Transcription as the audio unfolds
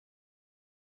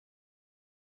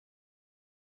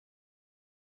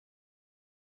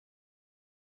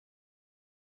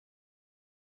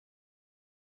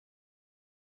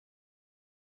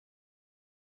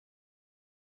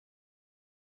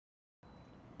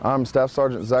I'm Staff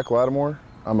Sergeant Zach Lattimore.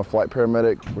 I'm a flight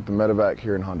paramedic with the medevac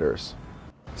here in Honduras.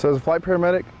 So as a flight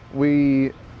paramedic,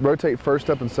 we rotate first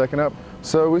up and second up.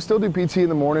 So we still do PT in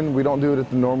the morning. We don't do it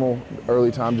at the normal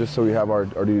early time just so we have our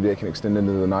duty day can extend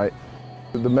into the night.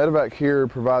 The medevac here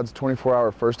provides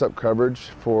 24-hour first up coverage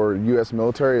for U.S.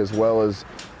 military as well as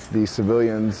the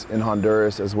civilians in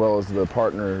Honduras as well as the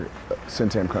partner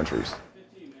CENTAM countries.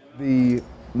 The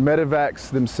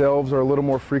medevacs themselves are a little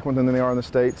more frequent than they are in the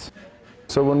States.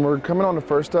 So when we're coming on to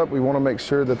first up, we want to make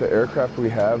sure that the aircraft we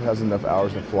have has enough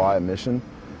hours to fly a mission.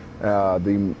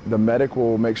 The medic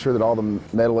will make sure that all the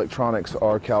med electronics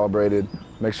are calibrated,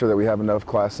 make sure that we have enough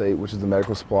Class 8, which is the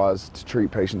medical supplies, to treat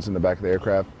patients in the back of the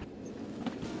aircraft.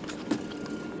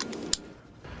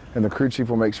 And the crew chief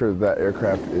will make sure that that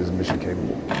aircraft is mission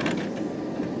capable.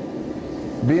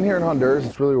 Being here in Honduras,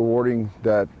 it's really rewarding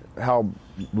that how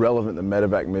relevant the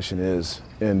medevac mission is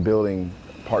in building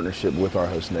partnership with our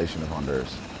host nation of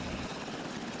Honduras.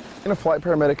 Being a flight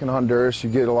paramedic in Honduras, you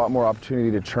get a lot more opportunity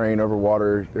to train over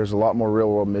water. There's a lot more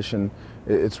real-world mission.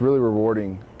 It's really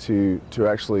rewarding to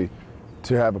actually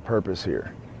have a purpose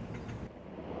here.